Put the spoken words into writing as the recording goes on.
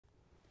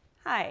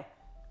Hi,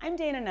 I'm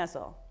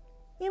Nessel.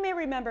 You may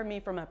remember me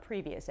from a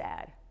previous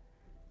ad.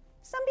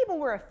 Some people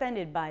were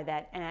offended by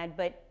that ad,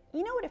 but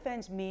you know what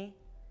offends me?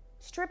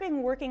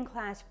 Stripping working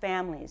class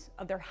families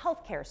of their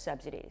health care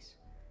subsidies,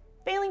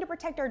 failing to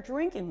protect our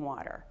drinking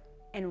water,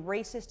 and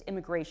racist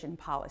immigration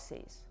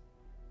policies.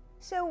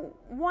 So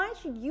why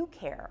should you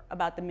care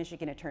about the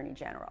Michigan Attorney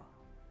General?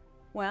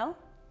 Well,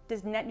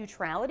 does net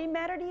neutrality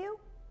matter to you?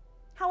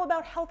 How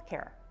about health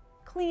care,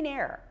 clean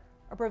air,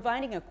 or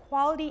providing a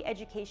quality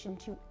education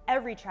to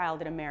every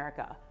child in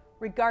America,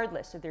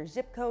 regardless of their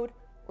zip code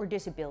or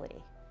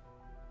disability?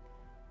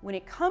 When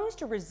it comes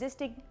to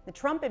resisting the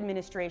Trump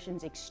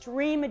administration's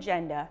extreme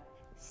agenda,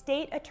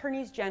 state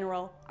attorneys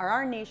general are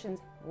our nation's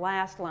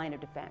last line of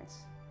defense.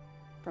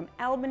 From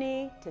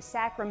Albany to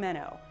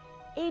Sacramento,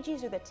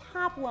 AGs are the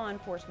top law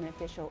enforcement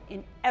official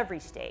in every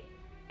state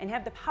and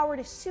have the power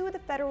to sue the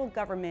federal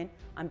government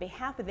on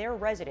behalf of their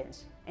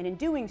residents, and in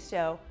doing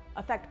so,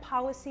 affect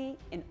policy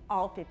in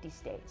all 50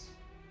 states.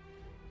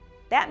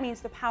 That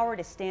means the power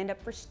to stand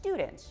up for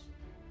students,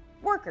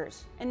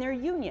 workers, and their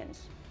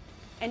unions,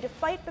 and to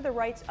fight for the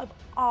rights of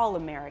all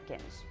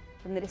Americans,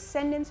 from the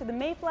descendants of the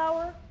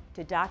Mayflower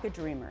to DACA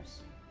dreamers.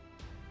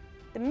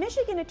 The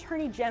Michigan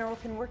Attorney General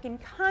can work in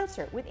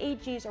concert with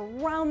AGs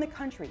around the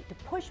country to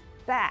push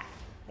back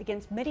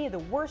against many of the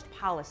worst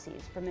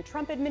policies from the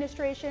Trump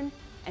administration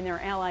and their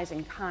allies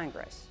in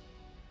Congress.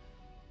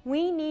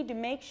 We need to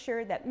make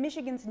sure that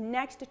Michigan's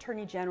next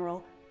Attorney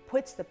General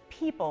puts the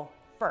people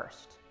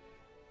first.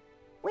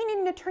 We need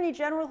an Attorney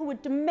General who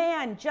would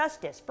demand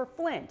justice for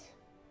Flint,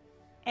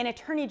 an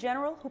Attorney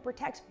General who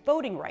protects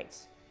voting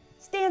rights,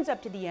 stands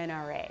up to the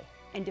NRA,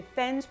 and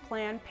defends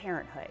Planned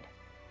Parenthood.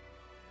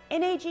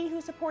 An AG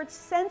who supports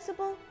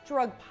sensible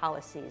drug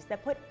policies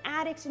that put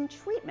addicts in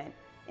treatment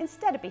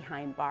instead of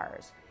behind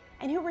bars,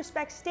 and who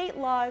respects state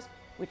laws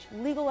which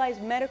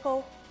legalize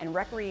medical and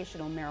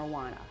recreational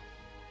marijuana.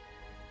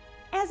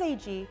 As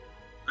AG,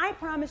 I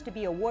promise to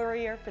be a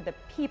warrior for the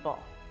people,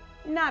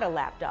 not a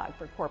lapdog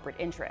for corporate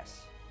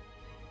interests.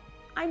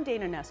 I'm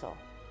Nessel.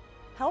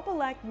 Help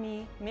elect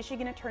me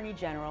Michigan Attorney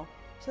General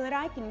so that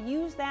I can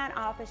use that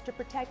office to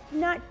protect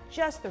not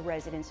just the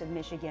residents of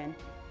Michigan,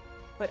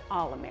 but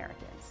all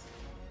Americans.